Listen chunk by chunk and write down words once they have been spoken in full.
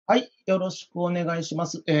はい、よろしくお願いしま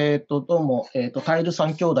す。どうも、タイル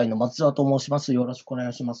三兄弟の松澤と申します。よろしくお願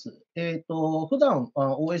いします。普段、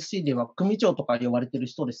OSC では組長とか呼ばれている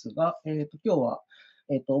人ですが、今日は、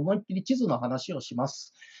思いっきり地図の話をしま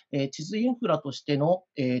す。地図インフラとしての、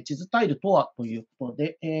地図タイルとはということ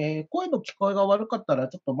で、声の聞こえが悪かったら、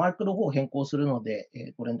ちょっとマイクの方を変更するので、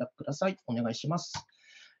ご連絡ください。お願いします。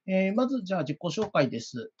まず、じゃあ、自己紹介で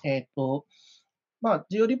す。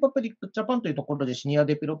ジオリパブリックジャパンというところでシニア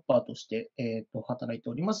デベロッパーとして、働い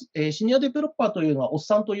ております。シニアデベロッパーというのはおっ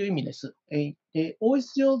さんという意味です。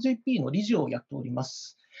OSGeo.JP の理事をやっておりま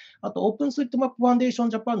す。あと、OpenStreetMap ファンデーショ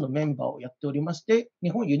ンジャパンのメンバーをやっておりまして、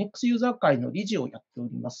日本ユニックスユーザー会の理事をやってお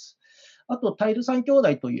ります。あと、タイル三兄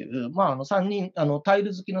弟という、3人、タイ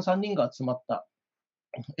ル好きの3人が集まった、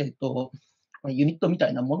えっと、ユニットみた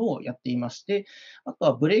いなものをやっていまして、あと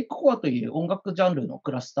はブレイクコアという音楽ジャンルの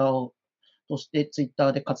クラスターをとしてツイッタ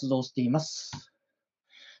ーで活動しています。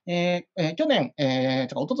去年、一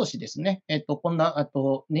昨年ですね、こんな、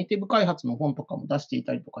ネイティブ開発の本とかも出してい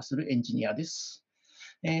たりとかするエンジニアです。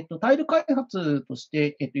タイル開発とし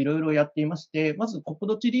て、いろいろやっていまして、まず国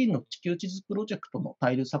土地理院の地球地図プロジェクトの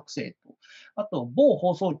タイル作成と、あと、某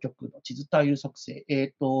放送局の地図タイル作成、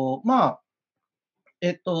とあ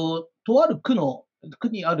る区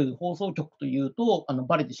にある放送局というと、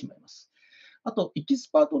バレてしまいます。あと、エキス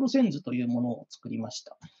パート路線図というものを作りまし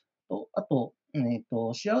た。あと、神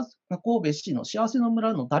戸市の幸せの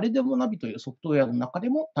村の誰でもナビというソフトウェアの中で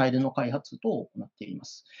もタイルの開発等を行っていま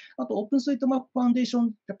す。あと、OpenStreetMap ファンデーショ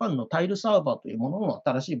ンジャパンのタイルサーバーというものの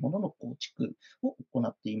新しいものの構築を行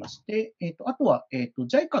っていまして、あとは、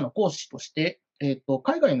JICA の講師として、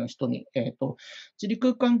海外の人に、地理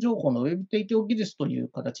空間情報のウェブ提供技術という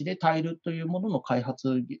形でタイルというものの開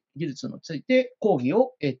発技術について講義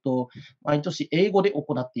を、毎年英語で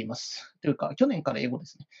行っています。というか、去年から英語で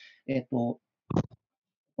すね。行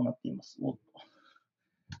っています。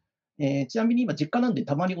ちなみに今、実家なんで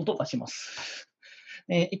たまに音がします。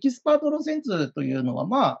エキスパート路線図というの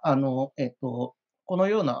は、この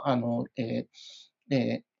ような、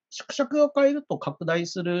縮尺を変えると拡大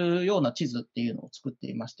するような地図っていうのを作っ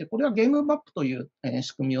ていまして、これはゲームマップという、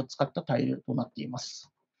仕組みを使ったタイルとなっていま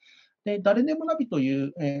す。で、誰でもナビとい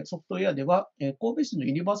う、ソフトウェアでは、神戸市の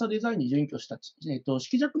ユニバーサルデザインに準拠した、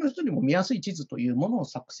色弱の人にも見やすい地図というものを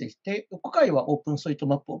作成して、屋外はオープンストリート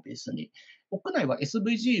マップをベースに、屋内は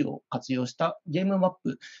SVG を活用したゲームマッ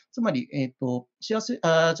プ、つまり、幸せ、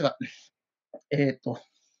あ、違う、えっと、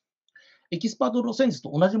エキスパート路線図と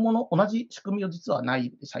同じ仕組みを実は内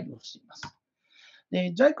部で採用しています。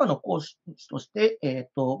で、JICA の講師として、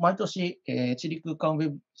毎年、地理空間ウェ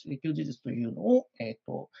ブ請求事実というのを、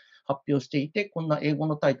発表していて、こんな英語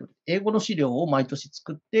のタイトル、英語の資料を毎年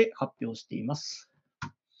作って発表しています。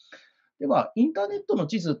では、インターネットの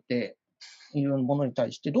地図っていうものに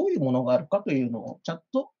対してどういうものがあるかというのをちゃん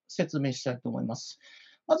と説明したいと思います。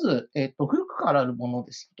まず、古くからあるもの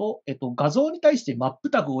ですと、画像に対してマップ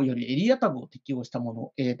タグをよりエリアタグを適用したも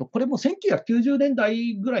の、これも1990年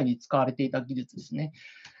代ぐらいに使われていた技術ですね。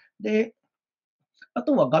で、あ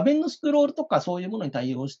とは画面のスクロールとかそういうものに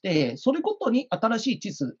対応して、それごとに新し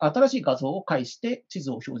い画像を介して地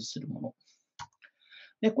図を表示するもの。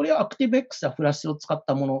で、これは ActiveX やフラッシュを使っ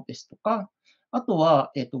たものですとか、あと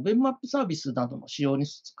は、Webmap サービスなどの仕様に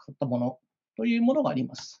使ったものというものがあり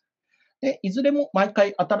ます。で、いずれも毎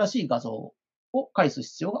回新しい画像を返す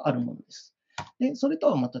必要があるものです。で、それと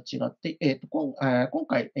はまた違って、今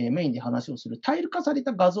回、メインで話をするタイル化され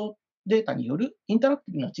た画像データによるインタラク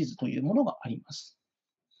ティブな地図というものがあります。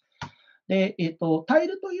で、タイ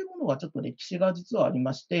ルというものはちょっと歴史が実はあり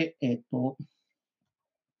まして、えーちょ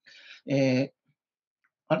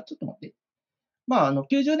っと待って。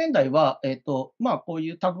90年代は、こう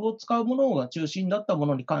いうタグを使うものが中心だったも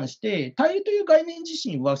のに関して、タイルという概念自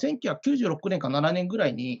身は1996年か7年ぐら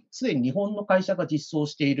いに、すでに日本の会社が実装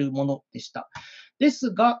しているものでした。で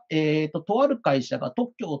すが、とある会社が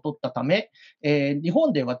特許を取ったため、日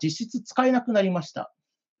本では実質使えなくなりました。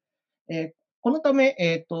このため、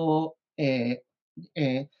で、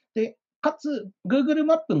かつ、Google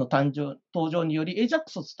マップの登場により、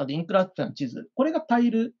AJAX を使ったインクラクターの地図、これがタ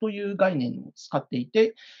イルという概念を使ってい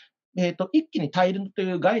て、一気にタイルと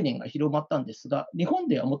いう概念が広まったんですが、日本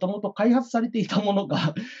ではもともと開発されていたもの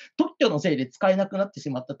が特許のせいで使えなくなって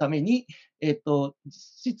しまったために、実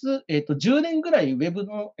質、10年ぐらいウェブ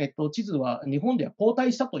の、地図は日本では後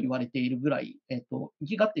退したと言われているぐらい、生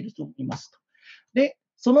きがっている人もいますと。で、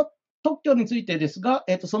その特許についてですが、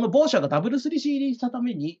その某社が W3C 入りしたた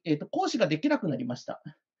めに、行使ができなくなりました。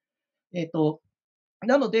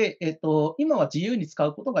なので、今は自由に使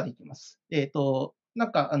うことができます。な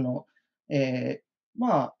んか、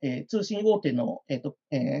通信大手の、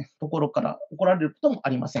ところから怒られることもあ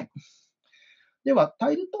りません。では、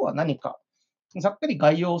タイルとは何か、ざっくり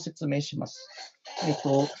概要を説明します。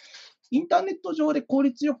インターネット上で効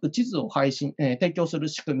率よく地図を提供する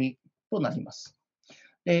仕組みとなります。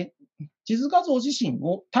地図画像自身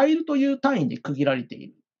をタイルという単位で区切られてい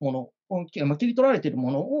るもの、切り取られている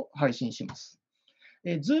ものを配信します。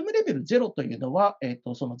ズームレベル0というのは、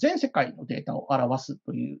その全世界のデータを表す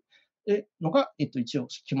というのが、一応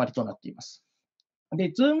決まりとなっています。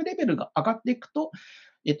で、ズームレベルが上がっていくと、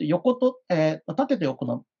縦と横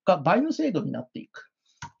のが倍の精度になっていく。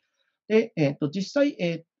で、実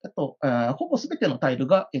際、ほぼすべてのタイル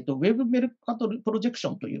が、ウェブメルカトルプロジェクシ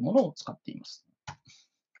ョンというものを使っています。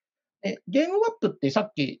ゲームマップってさ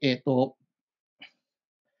っき、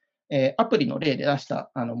アプリの例で出した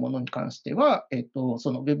ものに関しては、そ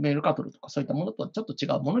の Web メルカトルとかそういったものとはちょっと違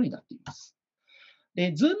うものになっています。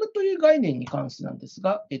で、Zoom という概念に関してなんです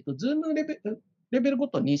が、Zoom レベルご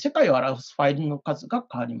とに世界を表すファイルの数が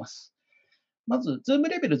変わります。まず、Zoom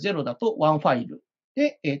レベル0だと1ファイル。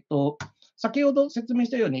で、先ほど説明し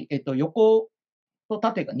たように、横と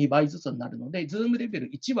縦が2倍ずつになるので、Zoom レベル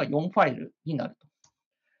1は4ファイルになると。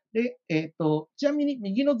で、ちなみに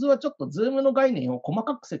右の図はちょっと Zoom の概念を細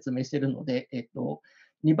かく説明しているので、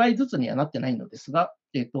2倍ずつにはなってないのですが、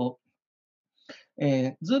Zoom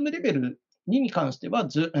レベル2に関しては、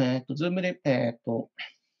Zoom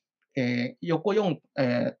横4、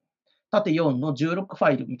縦4の16フ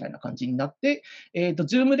ァイルみたいな感じになって、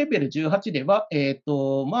Zoom レベル18では、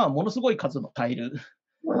ものすごい数のファ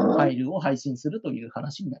イルを配信するという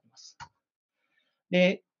話になります。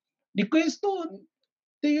で、リクエストっ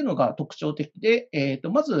ていうのが特徴的で、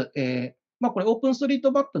まず、これ、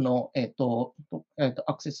OpenStreetMap の、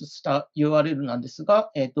アクセスした URL なんです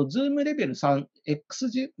が、Zoom レベル3、X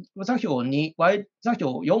座標に Y 座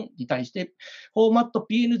標4に対して、フォーマット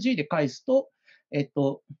PNG で返すと、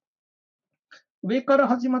上から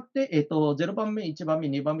始まって、0番目、1番目、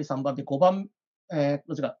2番目、3番目、5番、違う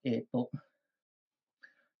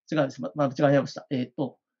です。間違えました。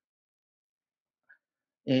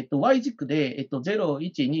Y 軸で、0、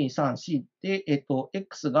1、2、3、4で、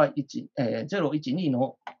X が1、0、1、2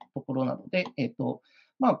のところなので、こ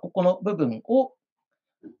この部分を、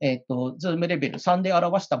Zoom レベル3で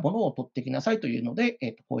表したものを取ってきなさいというので、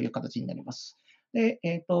こういう形になります。で、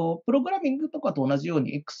プログラミングとかと同じよう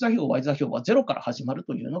に、X 座標、Y 座標は0から始まる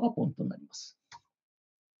というのがポイントになります。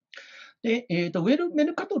で、ウェルメ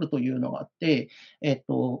ルカトルというのがあって、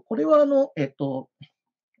これは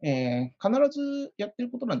必ずやってる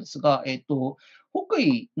ことなんですが、北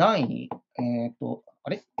緯何位、あ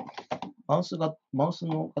れマウスの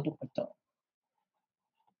がどっか行った。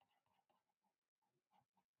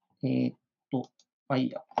いい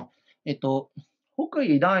や。北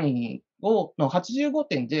緯何位の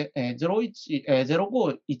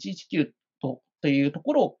 85.05119 というと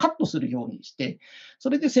ころをカットするようにして、そ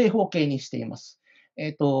れで正方形にしています。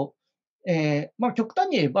極端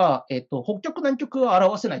に言えば、北極、南極は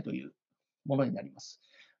表せないというものになります。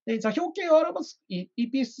で、座標系を表す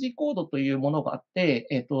EPSG コードというものがあっ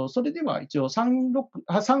て、それでは一応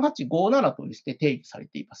3857として定義され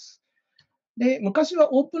ています。で、昔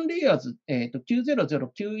はオープンレイヤーズ、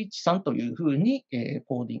900913というふうに、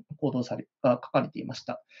コードが書かれていまし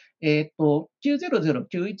た。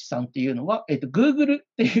900913っていうのは、Google っ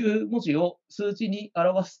ていう文字を数字に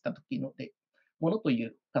表した時のものとい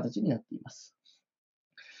う形になっています。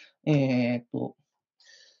で、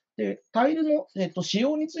タイルの、仕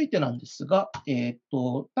様についてなんですが、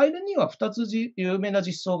タイルには2つ有名な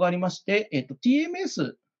実装がありまして、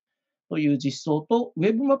TMS という実装と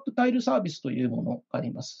Webmap タイルサービスというものがあ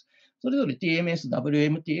ります。それぞれ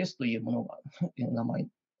TMS、WMTS というものが、名前、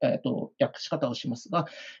訳し方をしますが、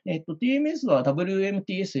TMS は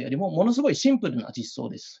WMTS よりもものすごいシンプルな実装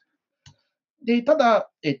です。で、た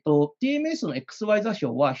だ、TMS の XY 座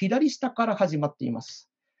標は左下から始まっていま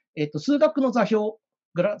す。数学の座標、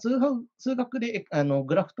数学で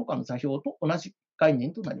グラフとかの座標と同じ概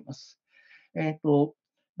念となります。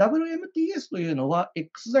WMTS というのは、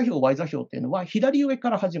X 座標、Y 座標というのは左上か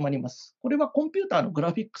ら始まります。これはコンピューターのグ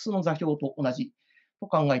ラフィックスの座標と同じと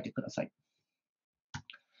考えてください。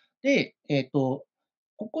で、こ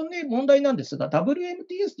こで問題なんですが、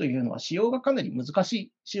WMTS というのは仕様がかなり難し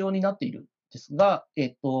い仕様になっているんですが、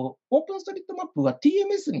OpenStreetMap は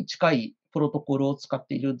TMS に近いプロトコルを使っ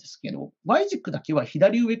ているんですけど、Y 軸だけは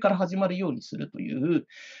左上から始まるようにするという、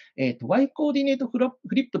Y コーディネートフ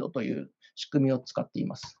リップドという仕組みを使ってい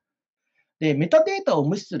ます。で、メタデータを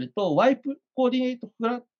無視すると、Y コーディネートフ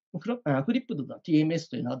リップドな TMS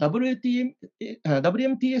というのは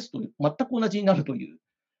WMTS と全く同じになるという、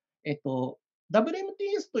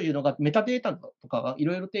WMTS というのがメタデータとかがい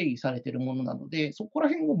ろいろ定義されているものなので、そこら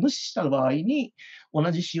辺を無視した場合に同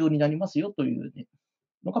じ仕様になりますよという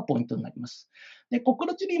のがポイントになります。で、国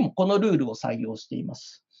土地理院もこのルールを採用していま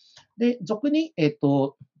す。で、俗に、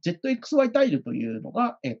ZXY タイルというの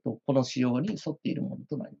が、この仕様に沿っているもの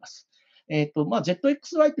となります。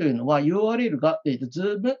ZXY というのは URL が、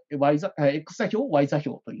Zoom、X 座標、Y 座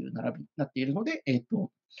標という並びになっているので、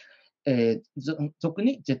俗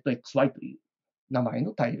に ZXY という名前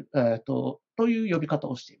のタイル、という呼び方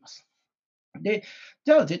をしています。で、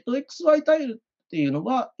じゃあ ZXY タイルっていうの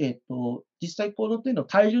は、実際この点の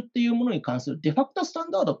タイルっていうものに関するデファクトスタ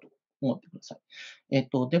ンダードと思ってください。デ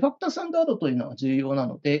ファクトスタンダードというのは重要な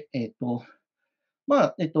ので、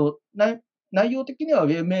内容的には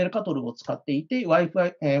WebMail カトルを使っていて、Wi-Fi、コ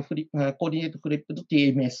ーディネートフリップと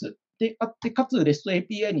TMS であって、かつ REST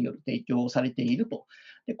API による提供されていると。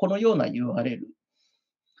でこのような URL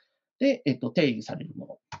で、定義されるも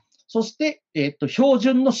の。そして、標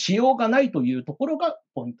準の仕様がないというところが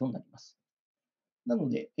ポイントになります。なの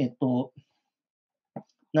で、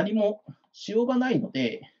何も仕様がないの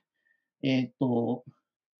で、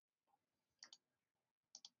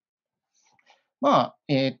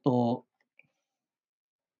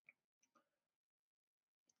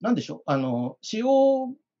なんでしょう、仕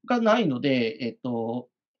様がないので、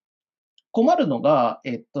困るのが、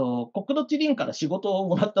国土地理院から仕事を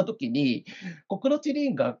もらったときに、国土地理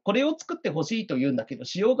院がこれを作ってほしいと言うんだけど、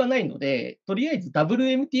仕様がないので、とりあえず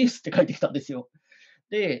WMTS って書いてきたんですよ。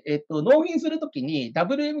で、納品するときに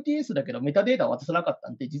WMTS だけどメタデータを渡さなかった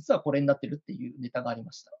んで、実はこれになってるっていうネタがあり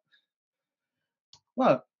ました。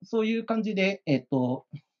そういう感じで、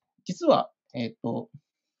実は、デフ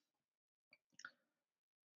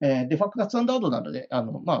ァクトスタンダードなので、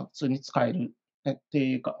普通に使えるって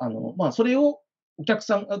いうか、それをお客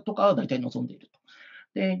さんとかは大体望んでいると。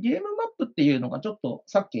で、ゲームマップっていうのがちょっと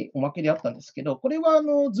さっきおまけであったんですけど、これは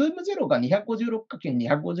Zoom0 が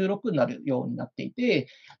 256×256 になるようになっていて、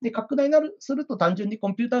で、拡大すると単純にコ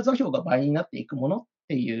ンピューター座標が倍になっていくものっ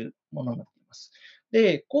ていうものになっています。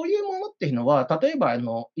で、こういうものっていうのは、例えば、伊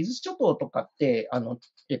豆諸島とかって、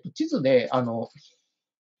地図で、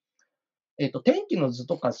天気の図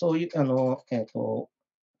とか、そういう、テ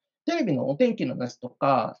レビのお天気の図と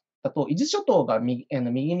か、あと、伊豆諸島が右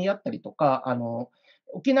にあったりとか、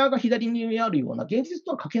沖縄が左にあるような、現実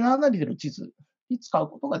とはかけ離れている地図に使う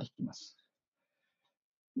ことができます。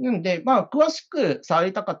なので、詳しく触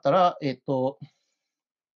りたかったら、エ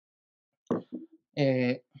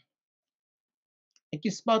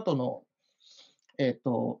キスパートの、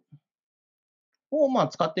を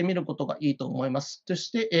使ってみることがいいと思います。そ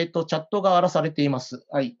して、チャットが荒らされています。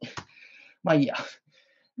はい。いいや。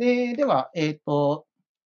では、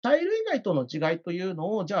タイル以外との違いという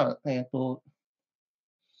のを、じゃあ、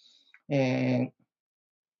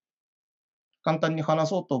簡単に話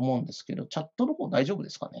そうと思うんですけど、チャットの方大丈夫で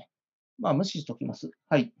すかね。無視しておきます。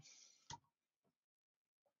はい。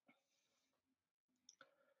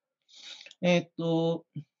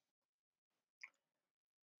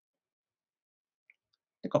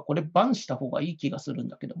これバンした方がいい気がするん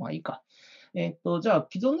だけど、いいか。じゃあ、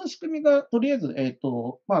既存の仕組みがとりあえず、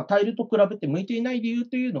タイルと比べて向いていない理由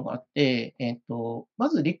というのがあって、ま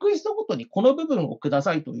ずリクエストごとにこの部分をくだ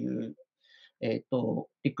さいという、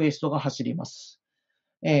リクエストが走ります。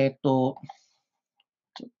ちょっ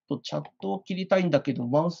とチャットを切りたいんだけど、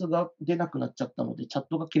マウスが出なくなっちゃったので、チャッ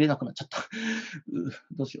トが切れなくなっちゃった。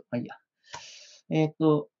どうしよう。いいや。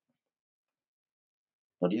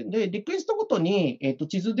で、リクエストごとに、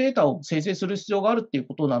地図データを生成する必要があるっていう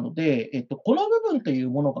ことなので、この部分とい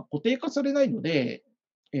うものが固定化されないので、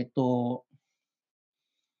キャ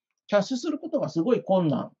ッシュすることがすごい困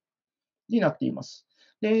難になっています。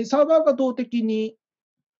で、サーバーが動的に、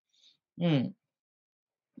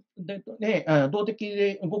動的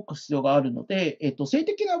で動く必要があるので、静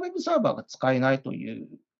的なウェブサーバーが使えないという、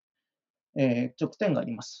弱点があ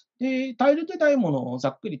ります。で、タイルでないものを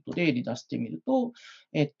ざっくりと例に出してみると、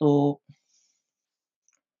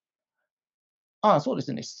そうで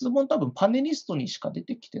すね。質問多分パネリストにしか出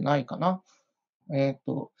てきてないかな。い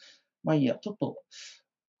いや、ちょっと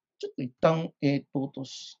一旦、落と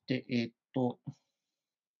して、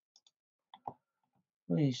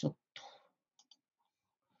よいしょっと。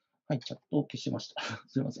はい、チャットを消しました。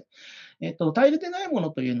すいません。タイルでないも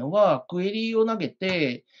のというのは、クエリーを投げ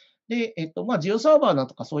て、で、ジオサーバーだ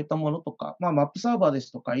とかそういったものとか、マップサーバーで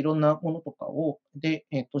すとか、いろんなものとかを、処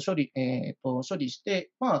理して、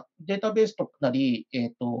データベースとなり、シ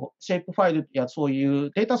ェイプファイルやそうい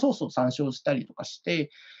うデータソースを参照したりとかし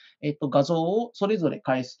て、画像をそれぞれ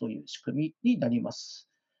返すという仕組みになります。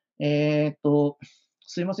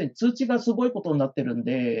すいません、通知がすごいことになってるん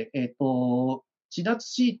で、地脱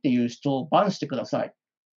C っていう主張をバンしてください。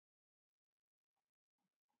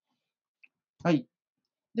はい。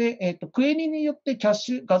で、クエリによって画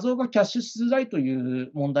像がキャッシュしづらいとい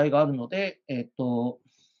う問題があるので、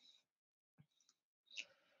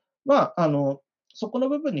まあ、そこの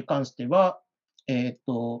部分に関しては、えっ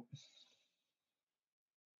と、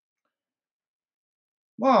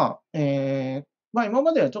今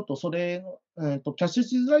まではちょっとそれの、キャッシュ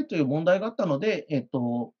しづらいという問題があったので、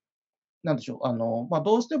なんでしょう、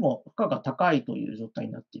どうしても負荷が高いという状態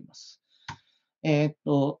になっています。で、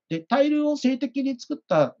タイルを静的に作っ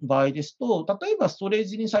た場合ですと、例えばストレー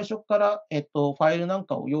ジに最初から、ファイルなん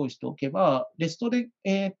かを用意しておけば、レストで、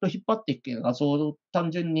引っ張っていけ画像を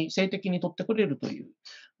単純に静的に取ってくれるという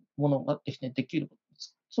ものがですね、できる、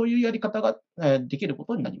そういうやり方が、できるこ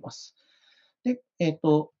とになります。で、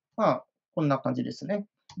こんな感じですね。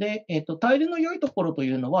で、タイルの良いところと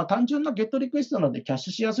いうのは、単純なゲットリクエストなのでキャッ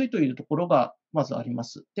シュしやすいというところがまずありま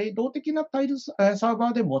す。で、動的なタイルサー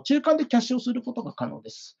バーでも中間でキャッシュをすることが可能で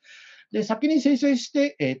す。で、先に生成し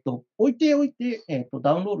て、置いておいて、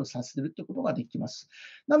ダウンロードさせるということができます。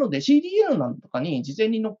なので CDN なんとかに事前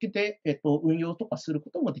に乗っけて、運用とかする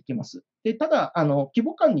こともできます。で、ただ、規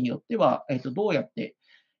模感によっては、どうやって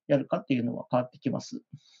やるかっていうのは変わってきます。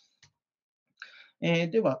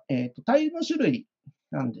では、タイルの種類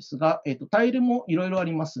なんですが、タイルもいろいろあ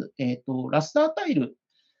ります。ラスタータイル、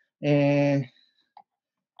え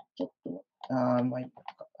ちょっと、まあいいか。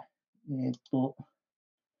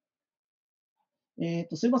えっ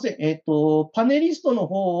と、すいません。パネリストの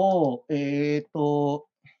方を、チ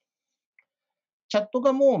ャット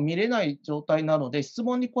がもう見れない状態なので、質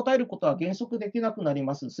問に答えることは原則できなくなり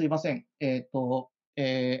ます。すいません。荒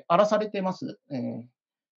らされてます。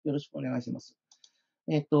よろしくお願いします。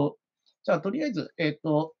じゃあ、とりあえず、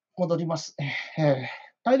戻ります。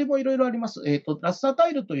タイルもいろいろあります。ラスタータ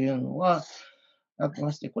イルというのは、あり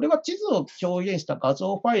まして、これは地図を表現した画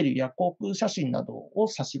像ファイルや航空写真などを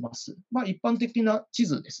指します。一般的な地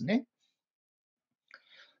図ですね。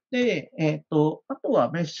で、あと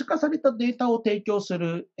はメッシュ化されたデータを提供す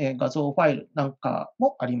る、画像ファイルなんか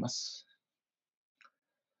もあります。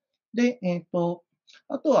で、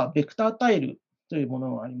あとはベクタータイルというも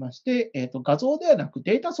のがありまして、画像ではなく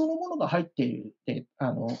データそのものが入っている、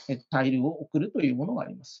タイルを送るというものがあ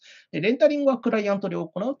ります。でレンタリングはクライアントで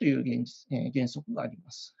行うという原則があり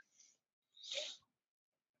ます。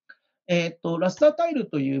ラスタータイル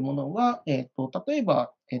というものは、例え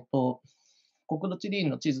ば、国土地理院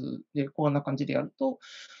の地図でこんな感じでやると、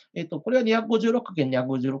これは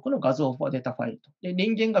 256×256 の画像データファイルと。で、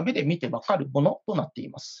人間が目で見てわかるものとなってい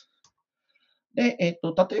ます。で、例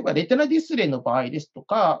えばレテナディスプレイの場合ですと、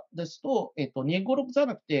256じゃ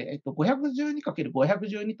なくて、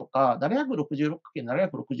512×512 とか、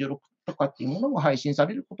766×766 とかっていうものも配信さ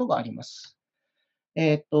れることがあります。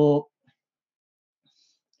えっと、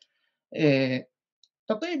えー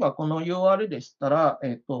例えばこの URL でしたら、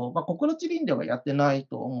国土地理院ではやってない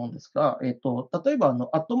と思うんですが、例えば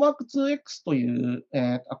@2x という、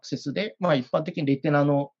アクセスで、一般的にレテナ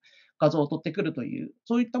の画像を取ってくるという、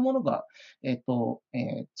そういったものが、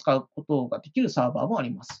使うことができるサーバーもあり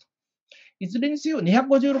ます。いずれにせよ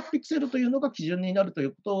256ピクセルというのが基準になるとい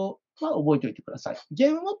うことは覚えておいてください。ゲ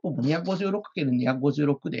ームマップも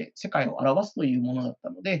 256×256 で世界を表すというものだった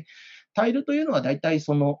ので、タイルというのはだいたい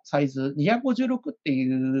そのサイズ256って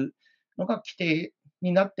いうのが規定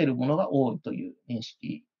になっているものが多いという認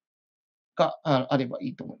識があればい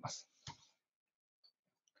いと思います。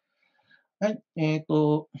はい。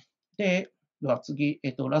では次、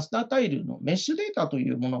ラスタータイルのメッシュデータと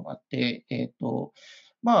いうものがあって、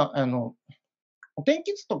まあ、あの、お天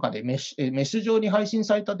気図とかでメッシュ上に配信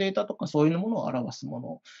されたデータとか、そういうものを表すも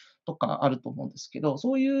のとかあると思うんですけど、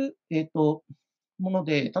そういう、もの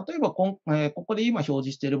で、例えばここで今表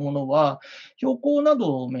示しているものは、標高な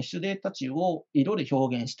どのメッシュデータ値を色で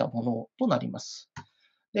表現したものとなります。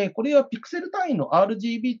で、これはピクセル単位の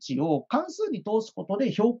RGB 値を関数に通すこと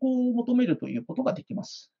で標高を求めるということができま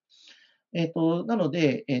す。なの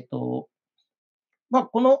で、こ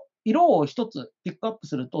の色を一つピックアップ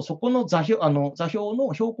すると、そこの座標の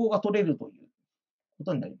標高が取れるというこ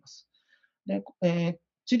とになります。で、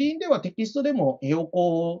地理院ではテキストでも標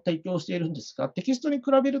高を提供しているんですが、テキストに比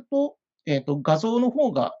べると、画像の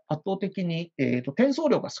方が圧倒的に、転送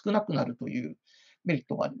量が少なくなるというメリッ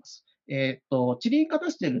トがあります。地理院が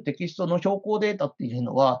出しているテキストの標高データっていう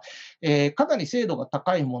のは、かなり精度が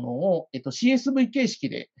高いものを、CSV 形式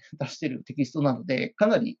で出しているテキストなので、か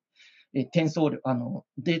なり転送量、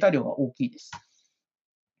データ量が大きいです。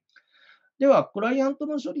では、クライアント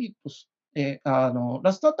の処理とし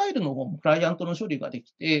ラスタータイルの方もクライアントの処理がで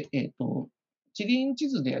きて、地理院地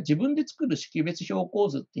図では自分で作る識別標高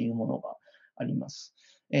図っていうものがあります。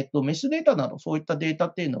メッシュデータなどそういったデータ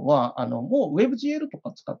っていうのは、もう WebGL と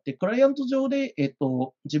か使って、クライアント上で、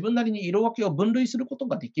自分なりに色分けを分類すること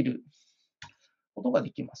ができ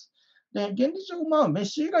ます。で、原理上、メッ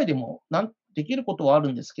シュ以外でもできることはある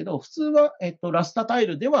んですけど、普通は、ラスタタイ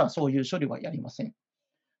ルではそういう処理はやりません。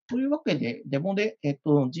というわけで、デモで、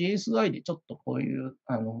GSI でちょっとこういう、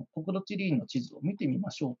国土地理院の地図を見てみ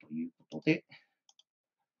ましょうということで、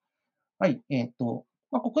はい、国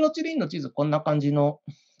土地理院の地図、こんな感じの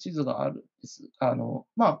地図があるんです。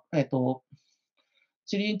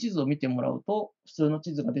地理院地図を見てもらうと、普通の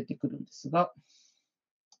地図が出てくるんですが、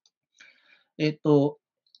例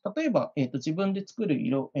えば、自分で作る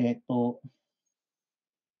色、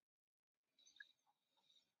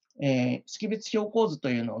識別標高図と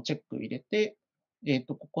いうのをチェック入れて、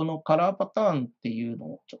ここのカラーパターンっていうの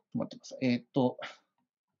を、ちょっと待ってください。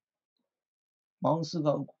マウス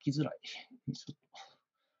が動きづらい。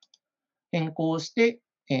変更して、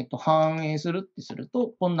反映するってする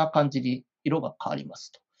と、こんな感じに色が変わりま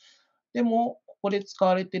すと。でも、ここで使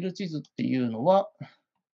われている地図っていうのは、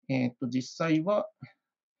実際は、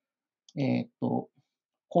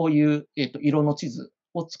こういう、色の地図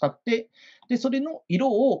を使って、で、それの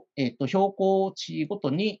色を、標高値ごと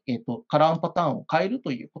に、カラーパターンを変える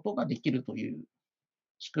ということができるという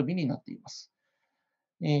仕組みになっています。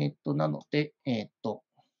なので、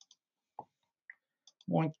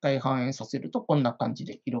もう一回反映させると、こんな感じ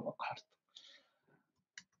で色が変わると。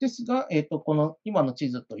ですが、この今の地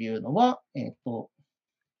図というのは、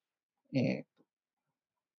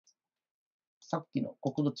さっきの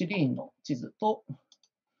国土地理院の地図と、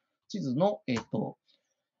地図の、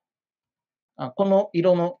この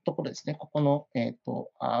色のところですね。ここの、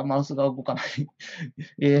マウスが動かない。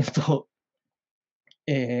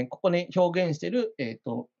ここに表現している、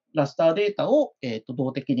ラスターデータを、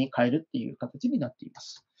動的に変えるっていう形になっていま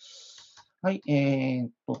す。はい。で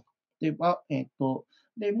は、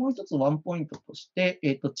で、もう一つワンポイントとし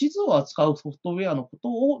て、地図を扱うソフトウェアのこと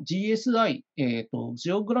を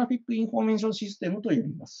GSI、Geographic Information System と呼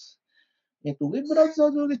びます。ウェブブラウ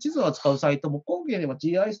ザ上で地図を扱うサイトも工芸では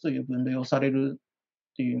GIS という分類をされる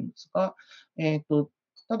っていうんですが、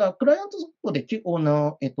ただ、クライアントソフトで、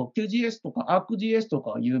QGS とか ArcGIS と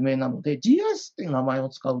かが有名なので、GIS っていう名前を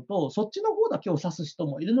使うと、そっちの方だけを指す人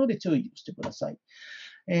もいるので注意をしてください。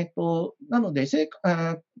なので、正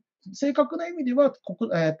確な意味では、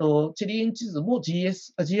地理院地図も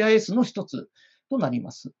GIS の一つとなり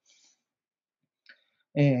ます。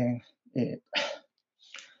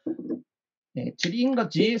地理院が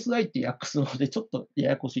GSI って訳すので、ちょっと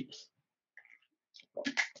ややこしいです。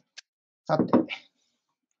さて、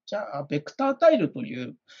じゃあ、ベクタータイルとい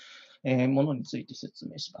うものについて説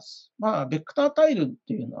明します。ベクタータイルっ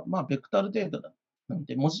ていうのは、ベクタルデータなの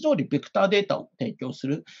で、文字通りベクターデータを提供す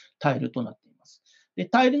るタイルとなっています。で、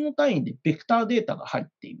タイルの単位でベクターデータが入っ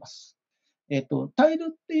ています。タイル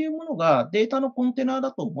っていうものがデータのコンテナ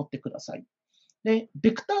だと思ってください。で、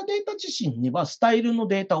ベクターデータ自身にはスタイルの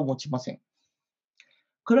データを持ちません。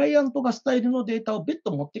クライアントがスタイルのデータを別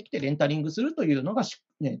途持ってきてレンタリングするというのが仕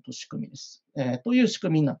組みです。という仕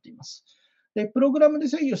組みになっています。で、プログラムで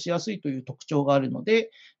制御しやすいという特徴があるの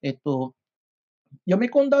で、読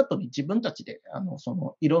み込んだ後に自分たちでそ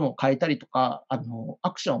の色を変えたりとか、ア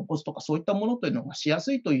クションを起こすとか、そういったものというのがしや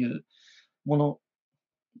すいというもの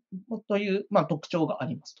という、特徴があ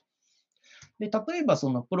りますと。で、例えば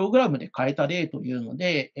そのプログラムで変えた例というの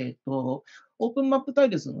で、オープンマップタイ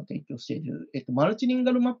ルズの提供している、マルチリン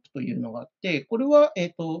ガルマップというのがあって、これは、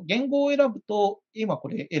言語を選ぶと、今こ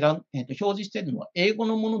れ表示しているのは英語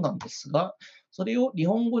のものなんですが、それを日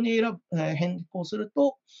本語に変更する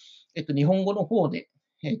と、日本語の方で、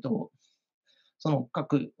その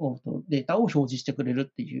各データを表示してくれる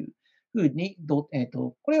っていうふうに、こ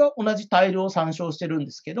れは同じタイルを参照してるん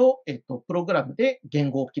ですけど、プログラムで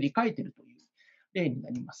言語を切り替えているという例に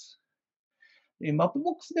なります。マップ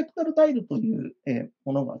ボックスベクタルタイルという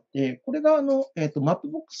ものがあって、これがマップ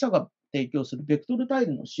ボックス社が提供するベクトルタイ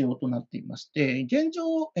ルの仕様となっていまして、現状、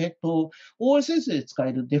OSS で使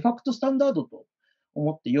えるデファクトスタンダードと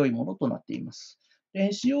思って良いものとなっています。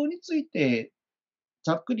仕様について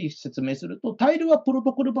ざっくり説明すると、タイルはプロ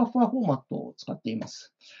トコルバッファーフォーマットを使っていま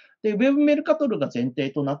す。で、ウェブメルカトルが前提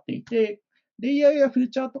となっていて、レイヤーやフュー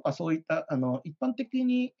チャーとかそういった一般的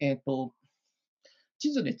に、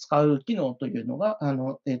地図で使う機能というのが、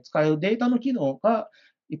使うデータの機能が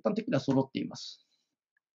一般的には揃っています。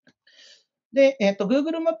で、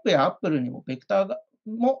Google マップや Apple にもベクター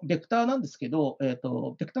もベクターなんですけど、ベ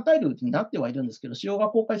クタータイルになってはいるんですけど、仕様が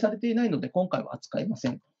公開されていないので、今回は扱いませ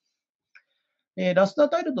ん。ラスター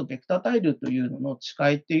タイルとベクタータイルというのの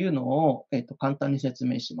違いっていうのを、簡単に説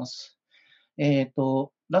明します。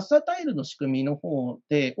ラスタータイルの仕組みの方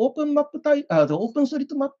で、オープンストリー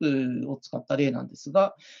トマップを使った例なんです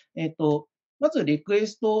が、まずリクエ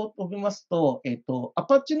ストを飛びますと、ア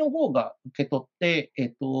パッチの方が受け取って、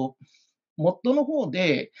モッドの方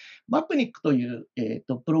で、マップニックという、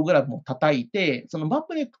プログラムを叩いて、そのマッ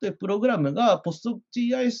プニックというプログラムが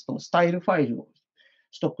PostGIS とスタイルファイルを取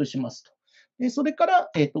得しますと。でそれから、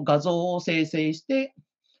画像を生成して、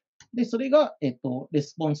でそれが、レ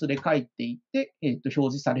スポンスで返っていって、表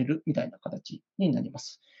示されるみたいな形になりま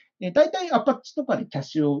す。大体 Apache とかでキャッ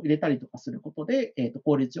シュを入れたりとかすることで、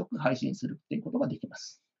効率よく配信するということができま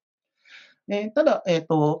す。ただ、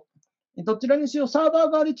どちらにしろサーバ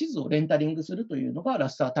ー側で地図をレンタリングするというのがラ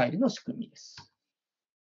スタータイルの仕組みです。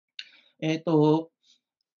こ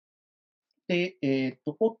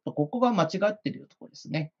こが間違っているところです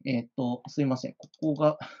ね。すいません。ここ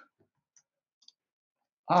が、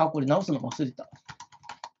これ直すの忘れた。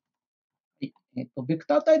ベク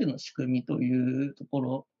タータイルの仕組みというとこ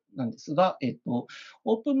ろなんですが、オ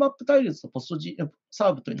ープンマップタイルズとポスト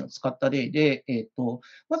サーブというのを使った例で、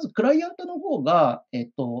まずクライアントの方が、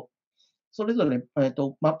それぞれ、マ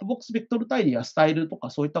ップボックスベクトルタイルやスタイルとか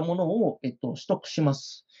そういったものを、取得しま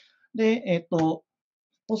す。で、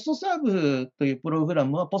ポストサーブというプログラ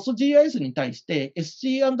ムは、ポスト GIS に対して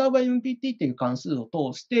sg_mpt という関数を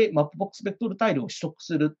通して、マップボックスベクトルタイルを取得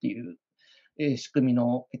するっていう仕組み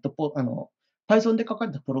の、Python で書か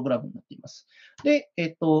れたプログラムになっています。で、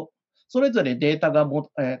それぞれデータがク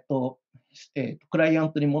ライア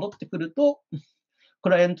ントに戻ってくると、ク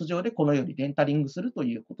ライアント上でこのようにレンタリングすると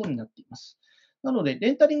いうことになっています。なので、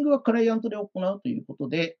レンタリングはクライアントで行うということ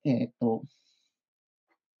で、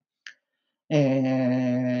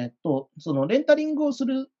そのレンタリングをす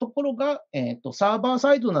るところが、サーバー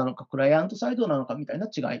サイドなのか、クライアントサイドなのかみたいな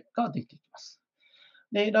違いが出てきます。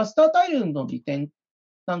で、ラスタータイルの利点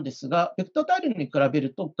なんですが、ベクタータイルに比べ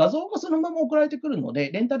ると画像がそのまま送られてくるの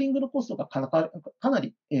で、レンタリングのコストがかな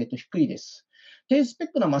り、低いです。低スペッ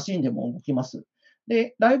クなマシンでも動きます。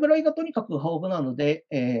で、ライブラリがとにかく豊富なので、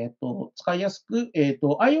使いやすく、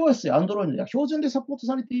iOS や Android では標準でサポート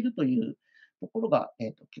されているというところが、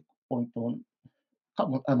結構ポイントか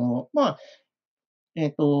も、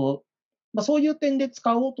そういう点で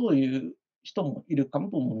使おうという人もいるか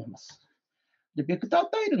もと思います。で、ベクター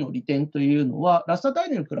タイルの利点というのは、ラスタータイ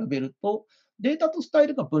ルに比べると、データとスタイ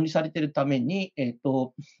ルが分離されているために、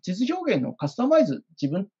地図表現のカスタマイズ、自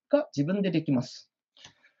分でできます。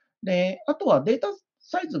で、あとはデータ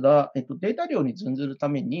サイズが、データ量に準ずるた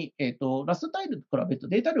めに、ラスタータイルと比べると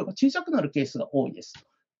データ量が小さくなるケースが多いです。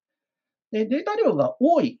で、データ量が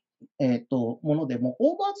多い、ものでも、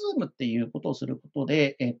オーバーズームっていうことをすること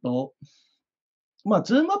で、ズ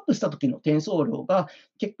ームアップした時の転送量が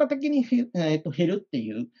結果的に減るって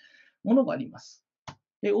いうものがあります。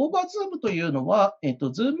で、オーバーズームというのは、ズ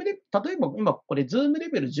ーム例えば今これズームレ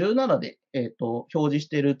ベル17で、表示し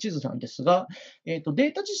ている地図なんですが、デ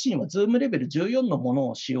ータ自身はズームレベル14のもの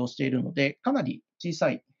を使用しているので、かなり小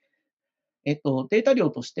さい、データ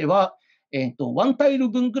量としては、ワンタイル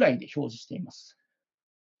分ぐらいで表示しています。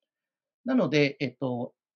なので、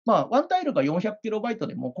ワンタイルが 400KB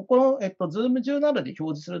でも、ここの、Zoom 17で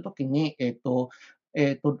表示するときに、6、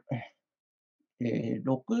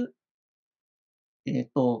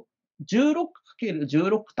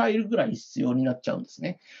16×16 タイルぐらい必要になっちゃうんです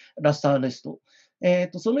ね。ラスターですと。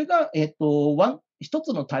それが、一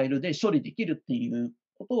つのタイルで処理できるっていう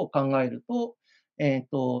ことを考えると、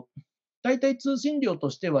大体通信量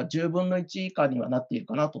としては10分の1以下にはなっている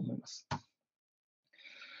かなと思います。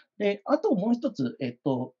で、あともう一つ、ベ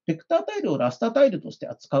クタータイルをラスタータイルとして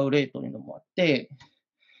扱う例というのもあって、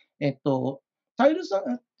タイルサ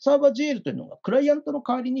ーバー GL というのがクライアントの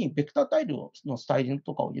代わりにベクタータイルのスタイリング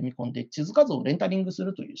とかを読み込んで地図画像をレンタリングす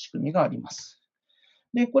るという仕組みがあります。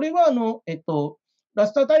で、これはラ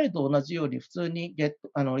スタータイルと同じように普通にゲ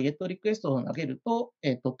ットリクエストを投げると、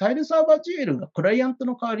タイルサーバー GL がクライアント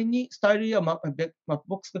の代わりにスタイルやマップ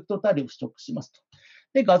ボックスベクトルタイルを取得しますと。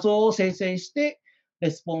で、画像を生成して、レ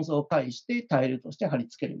スポンスを介してタイルとして貼り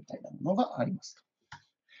付けるみたいなものがあります。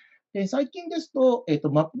で最近ですと、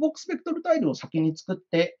マップボックスベクトルタイルを先に作っ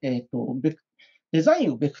て、デザイ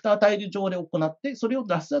ンをベクタータイル上で行って、それを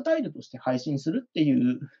ラスタータイルとして配信するってい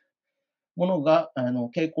うものが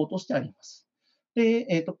傾向としてあります。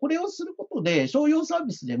で、これをすることで、商用サー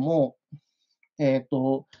ビスでも、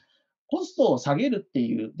コストを下げるって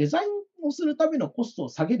いう、デザインをするためのコストを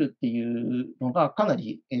下げるっていうのがかな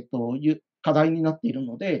り、課題になっている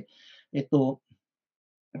ので、こ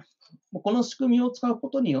の仕組みを使うこ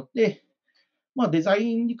とによって、デザ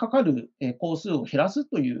インにかかる工数を減らす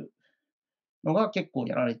というのが結構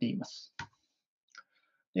やられています。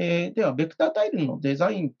では、ベクタータイルのデ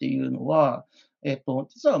ザインっていうのは、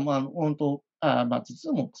実は、実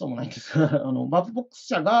はもクソもないんですが、マップボックス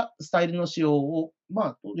社がスタイルの仕様を、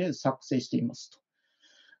とりあえず作成していますと。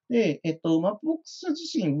で、マップボックス社自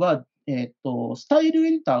身は、スタイル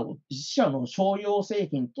エディターを自社の商用製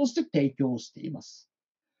品として提供しています。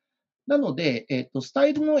なので、スタ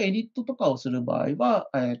イルのエディットとかをする場合は、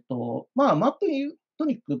マップト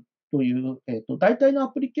ニックという、代替のア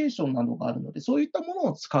プリケーションなどがあるので、そういったもの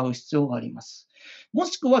を使う必要があります。も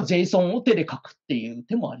しくは JSON を手で書くっていう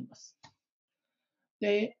手もあります。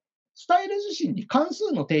で、スタイル自身に関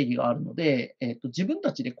数の定義があるので、自分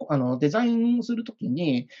たちでデザインをするとき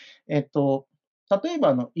に、例え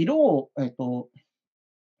ば色を、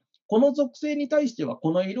この属性に対しては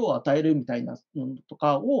この色を与えるみたいなのと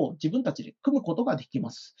かを自分たちで組むことができま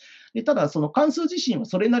す。でただ、その関数自身は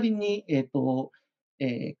それなりに、結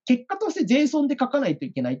果として JSON で書かないと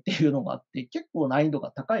いけないっていうのがあって、結構難易度が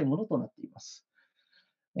高いものとなっています。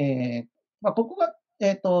ここが、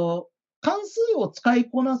関数を使い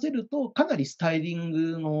こなせると、かなりスタイリン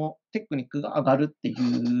グのテクニックが上がるってい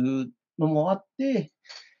うのもあって、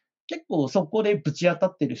結構そこでぶち当た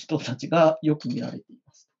っている人たちがよく見られてい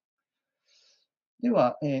ます。で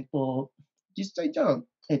は、実際じゃあ、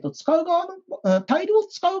使う側の、タイルを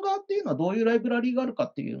使う側っていうのはどういうライブラリがあるか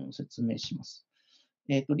っていうのを説明します。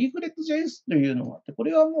リーフレット JS というのがあって、こ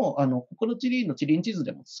れはもう、ここの地理の地理地図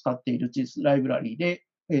でも使っている地図ライブラリで、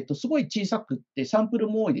すごい小さくって、サンプル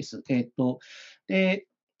も多いです。で、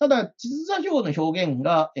ただ、地図座標の表現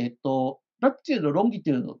が、ラティチュード、ロンギ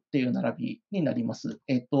テュードっていう並びになります。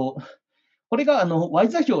これがY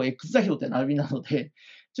座標、X 座標って並びなので、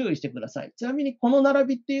注意してください。ちなみにこの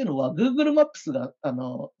並びっていうのは Google マップスが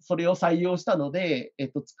それを採用したので、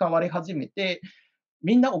使われ始めて、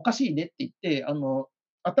みんなおかしいねって言って、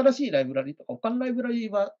新しいライブラリとか他のライブラリ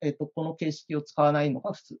は、この形式を使わないの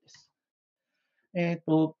が普通です。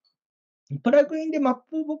プラグインでマッ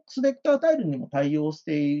プボックスベクタータイルにも対応し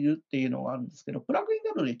ているっていうのがあるんですけど、プラグイン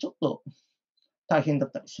などでちょっと大変だ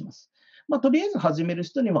ったりします。とりあえず始める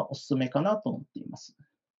人にはお勧めかなと思っています。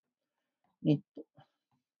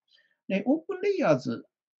で、オープンレイヤーズっ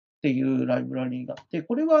ていうライブラリがあって、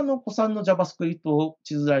これは古参の JavaScript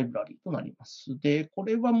地図ライブラリとなります。で、こ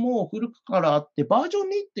れはもう古くからあって、バージョン2っ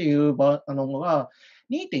ていうのが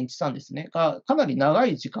 2.13 ですね、がかなり長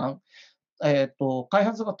い時間、開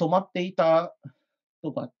発が止まっていた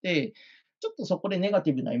とかあって、ちょっとそこでネガテ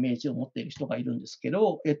ィブなイメージを持っている人がいるんですけ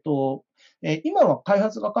ど、今は開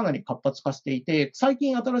発がかなり活発化していて、最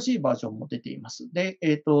近新しいバージョンも出ています。で、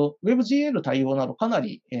WebGL 対応などかな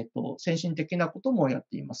り、先進的なこともやっ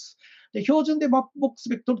ています。で、標準でマップボックス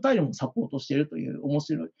ベクトルタイルもサポートしているという面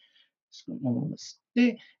白いものです。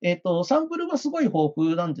で、サンプルはすごい豊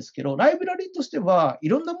富なんですけど、ライブラリとしてはい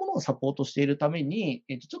ろんなものをサポートしているために、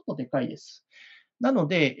ちょっとでかいです。なの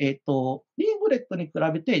で、リーフレットに比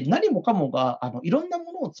べて何もかもがいろんな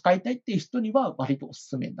ものを使いたいっていう人には割とおす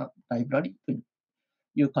すめなライブラリと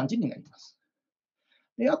いう感じになります。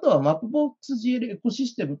であとは Mapbox.gl エコシ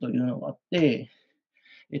ステムというのがあって、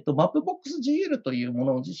Mapbox.gl というも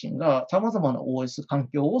の自身が様々な OS 環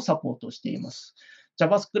境をサポートしています。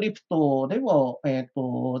JavaScript では、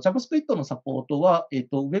JavaScript のサポートは、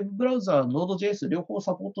Web ブラウザー、Node.js 両方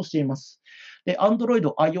サポートしています。で、Android、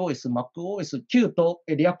iOS、MacOS、Qt と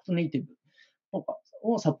React Native とか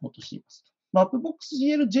をサポートしています。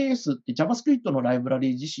Mapbox.gl.js って JavaScript のライブラ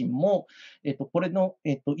リ自身も、これの、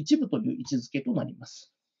一部という位置づけとなりま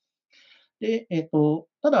す。で、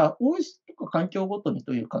ただ、OS とか環境ごとに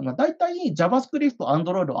というか、大体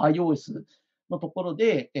JavaScript、Android、iOS のところ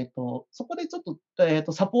で、そこでちょっと、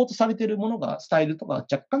サポートされているものが、スタイルとか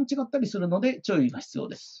若干違ったりするので、注意が必要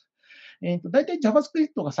です。大体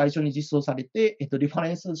JavaScript が最初に実装されて、リファ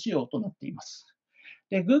レンス仕様となっています。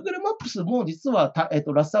で、Google Maps も実は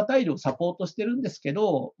ラスタータイルをサポートしてるんですけ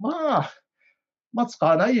ど、使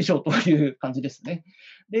わないでしょうという感じですね。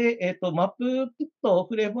で、マップキット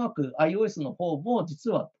フレームワーク iOS の方も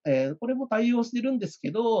実は、これも対応してるんです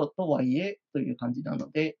けど、とはいえという感じな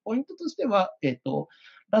ので、ポイントとしては、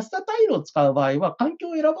ラスタータイルを使う場合は環境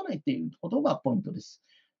を選ばないということがポイントです。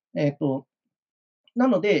な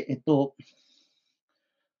ので、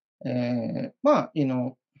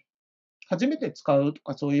初めて使うと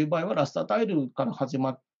かそういう場合はラスタータイルから始ま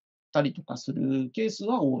ったりとかするケース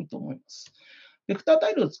は多いと思います。ベクタータ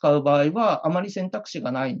イルを使う場合は、あまり選択肢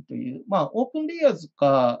がないという、オープンレイヤーズ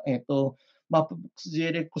か、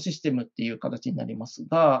Mapbox.jl エコシステムっていう形になります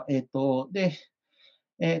が、た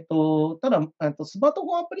だ、スマート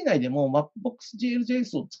フォンアプリ内でも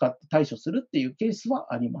Mapbox.jl.js を使って対処するっていうケース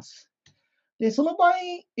はあります。で、その場合、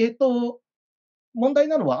問題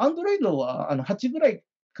なのは、Android は8ぐらい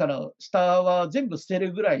から下は全部捨て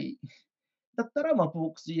るぐらいだったら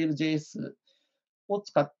Mapbox.jl.js を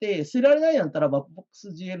使って、捨てられないんだったら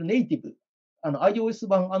Mapbox.jl ネイティブ、iOS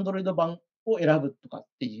版、Android 版を選ぶとかっ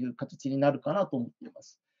ていう形になるかなと思っていま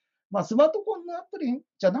す。スマートフォンのアプリ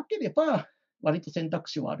じゃなければ、割と選択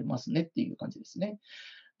肢はありますねっていう感じですね。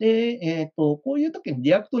で、こういう時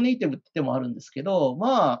に React Native って手もあるんですけど、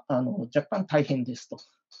若干大変ですと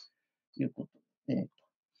いうことで。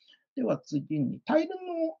では次に、タイル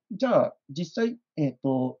の、じゃあ実際、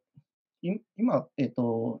今、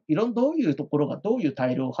どういうところがどういう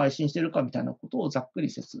タイルを配信しているかみたいなことをざっくり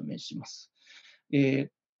説明します。国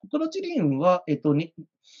土地理院は、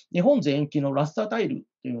日本全域のラスタータイルっ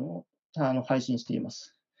ていうのを配信していま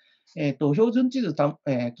す。標準地図、単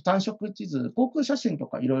色地図、航空写真と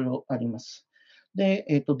かいろいろあります。で、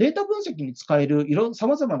データ分析に使える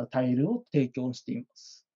様々なタイルを提供していま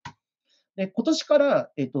す。で、今年から、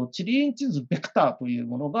地理院地図ベクターという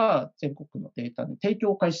ものが全国のデータに提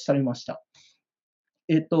供開始されました。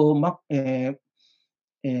Mapbox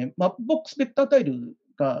ベクタータイル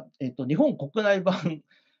が、日本国内版、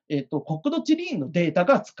国土地理院のデータ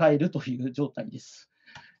が使えるという状態です。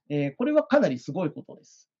これはかなりすごいことで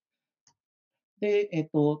す。で、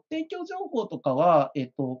提供情報とかは、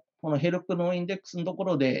このヘルプのインデックスのとこ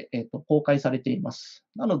ろで、公開されています。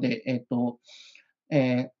なので、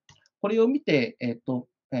これを見て、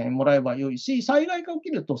もらえばよいし、災害が起き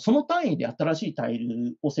ると、その単位で新しいタイ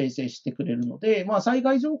ルを生成してくれるので、災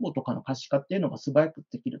害情報とかの可視化っていうのが素早く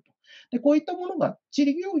できると。で、こういったものが地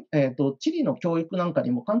理の教育なんかに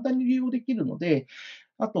も簡単に利用できるので、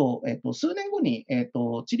あと、数年後に、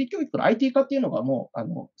地理教育の IT 化っていうのがもう、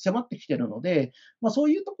迫ってきてるので、そ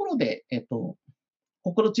ういうところで、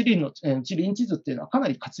国土地理院の、地理院地図っていうのはかな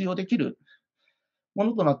り活用できるも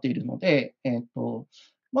のとなっているので、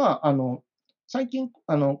最近、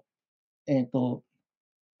えっと、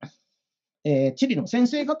地理の先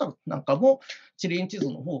生方なんかも地理院地図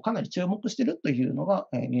の方をかなり注目しているというのが、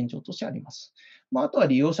現状としてあります。あとは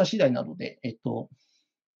利用者次第なので、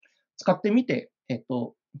使ってみて、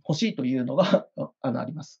欲しいというのがあ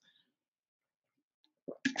ります。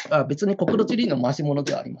別に国土地理院の回し物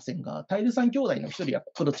ではありませんが、タイル三兄弟の一人は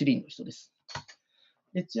国土地理院の人です。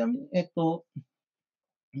でちなみに、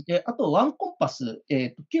で、あと、ワンコンパス、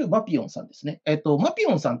旧マピオンさんですね。マピ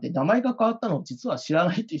オンさんって名前が変わったのを実は知ら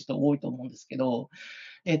ないという人多いと思うんですけど、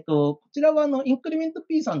こちらはインクリメント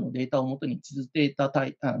P さんのデータをもとに地図地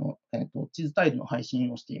図タイルの配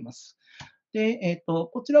信をしています。で、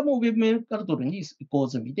こちらも Web メルカトルに移行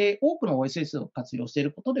済みで、多くの OSS を活用してい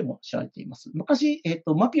ることでも知られています。昔、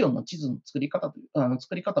マピオンの地図の作り方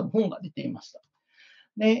の本が出ていました。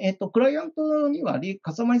で、クライアントには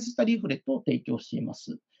カスタマイズしたリーフレットを提供していま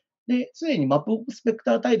す。で、すでにマップオブスペク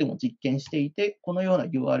タータイルも実験していて、このような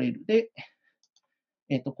URL で、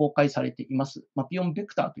公開されています。マピオンベ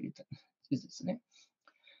クターという地図ですね。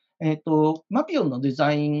マピオンのデ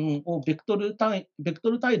ザインをベクトルタイ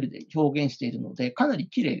ルで表現しているので、かなり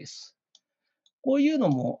綺麗です。こういうの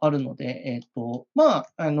もあるので、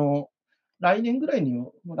来年ぐらいに、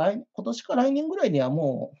今年か来年ぐらいには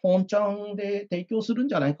もう本ちゃんで提供するん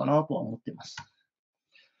じゃないかなとは思っています。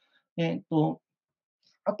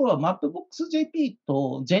あとは Mapbox.jp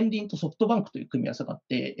とゼンリンとソフトバンクという組み合わせがあっ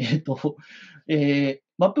て、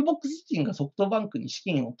Mapbox 自身がソフトバンクに資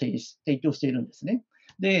金を提供しているんですね。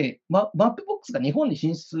で、Mapbox が日本に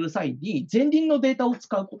進出する際に、ゼンリンのデータを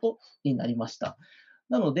使うことになりました。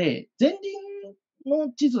なので、ゼンリン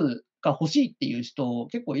の地図が欲しいっていう人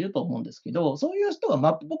結構いると思うんですけど、そういう人は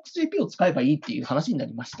Mapbox.jp を使えばいいっていう話にな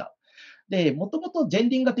りました。で、もともとゼン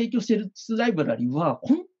リンが提供している地図ライブラリは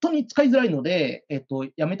本当に使いづらいので、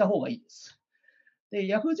やめた方がいいです。で、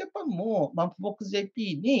Yahoo Japan も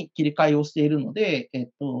Mapbox.jp に切り替えをしているので、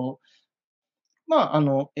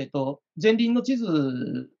ゼンリンの地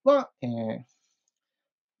図は、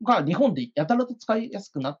が日本でやたらと使いやす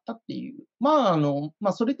くなったっていう。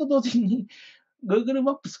それと同時に Google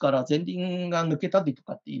マップスからゼンリンが抜けたりと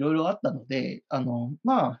かっていろいろあったので、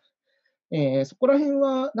そこら辺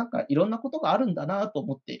はなんかいろんなことがあるんだなと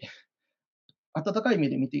思って、温かい目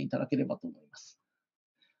で見ていただければと思います。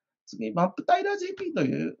次、マップタイラー JP と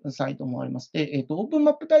いうサイトもありまして、オープン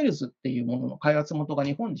マップタイルズっていうものの開発元が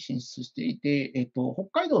日本に進出していて、北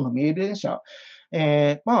海道のメール電車、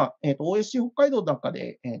OSC 北海道なんか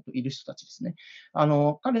で、いる人たちですね。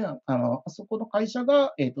彼ら、あそこの会社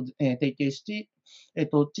が、提携して、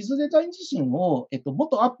地図デザイン自身を、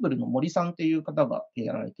元アップルの森さんっていう方が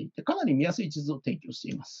やられていて、かなり見やすい地図を提供して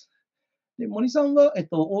います。で、森さんは、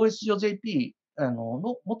OSGeo.JP の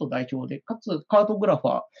元代表で、かつカートグラフ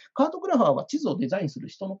ァー。カートグラファーは地図をデザインする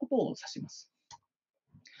人のことを指します。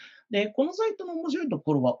で、このサイトの面白いと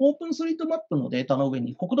ころは、オープンストリートマップのデータの上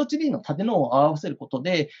に国土地理の縦のを合わせること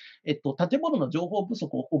で、建物の情報不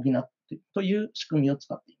足を補ってという仕組みを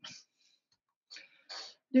使っています。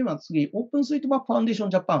では次、OpenStreetMap Foundation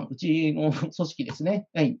Japan、うちの組織ですね。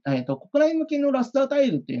はい。国内向けのラスタータイ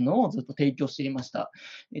ルっていうのをずっと提供していました。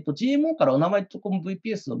GMO からお名前とこの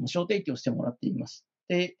VPS を無償提供してもらっていまし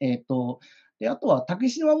て、で、あとは竹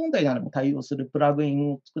島問題なども対応するプラグイ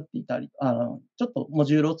ンを作っていたり、ちょっとモ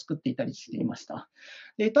ジュールを作っていたりしていました。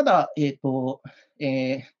で、ただ、サ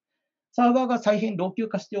ーバーが大変老朽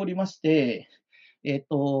化しておりまして、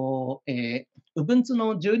Ubuntu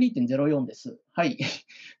の 12.04 です。はい。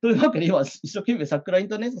というわけで、今、一生懸命桜イン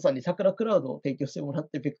ターネットさんに桜クラウドを提供してもらっ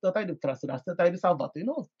て、ベクタータイルプラスラスタータイルサーバーという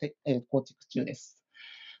のを構築中です。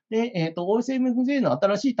で、OSMJ の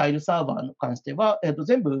新しいタイルサーバーに関しては、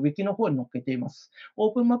全部 Wiki の方に載っけています。オ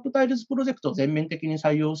ープンマップタイルズプロジェクトを全面的に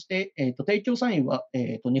採用して、提供サインは、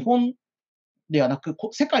日本ではなく、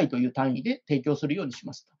世界という単位で提供するようにし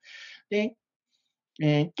ました。で、旧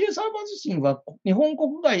サーバー自身は日本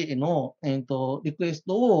国外への、リクエス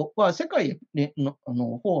トは世界の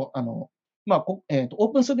方、オー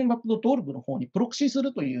プンストリームマップ.org の方にプロクシーす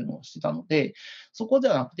るというのをしてたので、そこで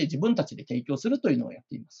はなくて自分たちで提供するというのをやっ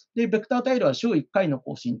ています。で、ベクタータイルは週1回の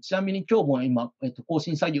更新、ちなみに今日も今、更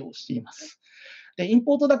新作業をしています。で、イン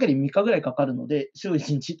ポートだけで3日ぐらいかかるので、週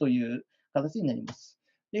1日という形になります。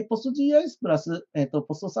で、ポスト GIS プラス、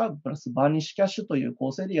ポストサーブプラスバーニッシュキャッシュという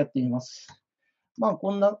構成でやっています。まあ、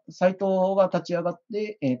こんなサイトが立ち上がっ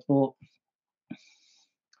て、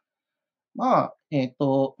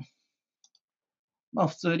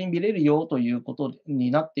普通に見れるよということ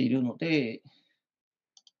になっているので、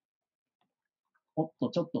ちょ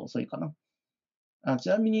っと遅いかな。ち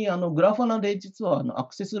なみに、グラファナで実はア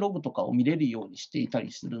クセスログとかを見れるようにしていた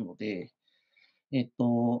りするので、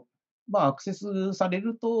アクセスされ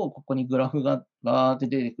ると、ここにグラフがバーって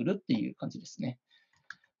出てくるっていう感じですね。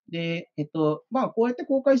で、こうやって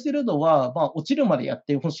公開しているのは、落ちるまでやっ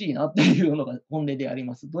てほしいなっていうのが本音であり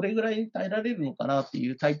ます。どれぐらい耐えられるのかなって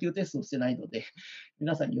いう耐久テストをしてないので、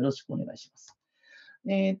皆さんよろしくお願いします。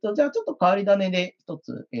じゃあちょっと変わり種で一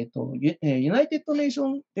つ、ユナイテッドネーシ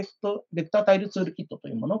ョンベクタータイルツールキットと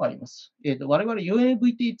いうものがあります。我々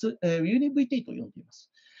UNVT と呼んでいま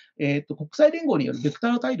す。国際連合によるベクタ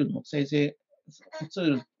ータイルの生成ツ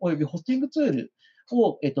ールおよびホスティングツール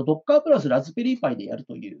を、Docker プラスラズベリーパイでやる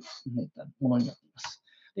というものになっています。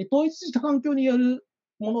で、統一した環境による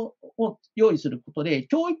ものを用意することで、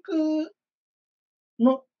教育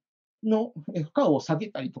の負荷を下げ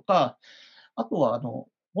たりとか、あとは、ホ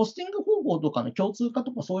スティング方法とかの共通化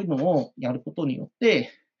とかそういうのをやることによっ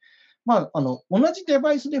て、同じデ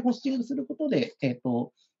バイスでホスティングすることで、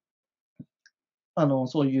そ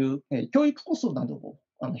ういう、教育コストなどを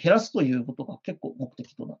減らすということが結構目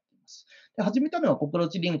的となっています。で始めたのは国土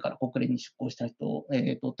地理院から国連に出向した人、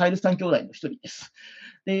タイル三兄弟の一人です。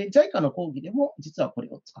で、JICA の講義でも実はこれ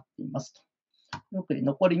を使っていますと。というわけで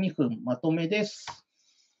残り2分まとめです。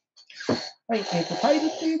はい、タイル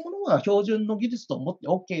っていうものは標準の技術と思って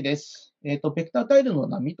OK です。ベクタータイルの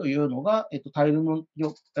波というのが、タイルの、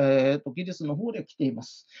技術の方で来ていま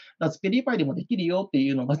す。ラズベリーパイでもできるよってい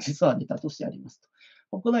うのが実はネタとしてあります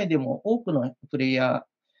と。国内でも多くのプレイヤー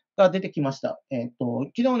が出てきました。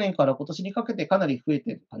去年から今年にかけてかなり増え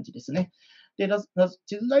ている感じですね。で、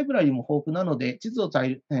地図ライブラリも豊富なので、地図を触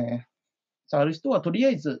る人はとりあ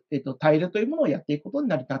えず、タイルというものをやっていくことに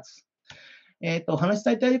なります。話し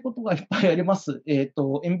たいことがいっぱいあります。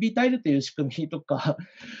MB タイルという仕組みとか、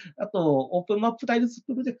あと、オープンマップタイルズ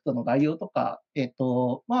プロジェクトの概要とか、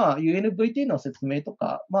UNVT の説明と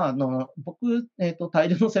か、僕、タイ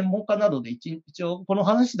ルの専門家などで一応、この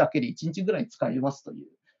話だけで1日ぐらい使えますという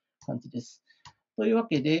感じです。というわ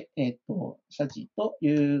けで、謝辞と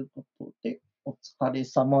いうことで、お疲れ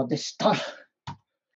様でした。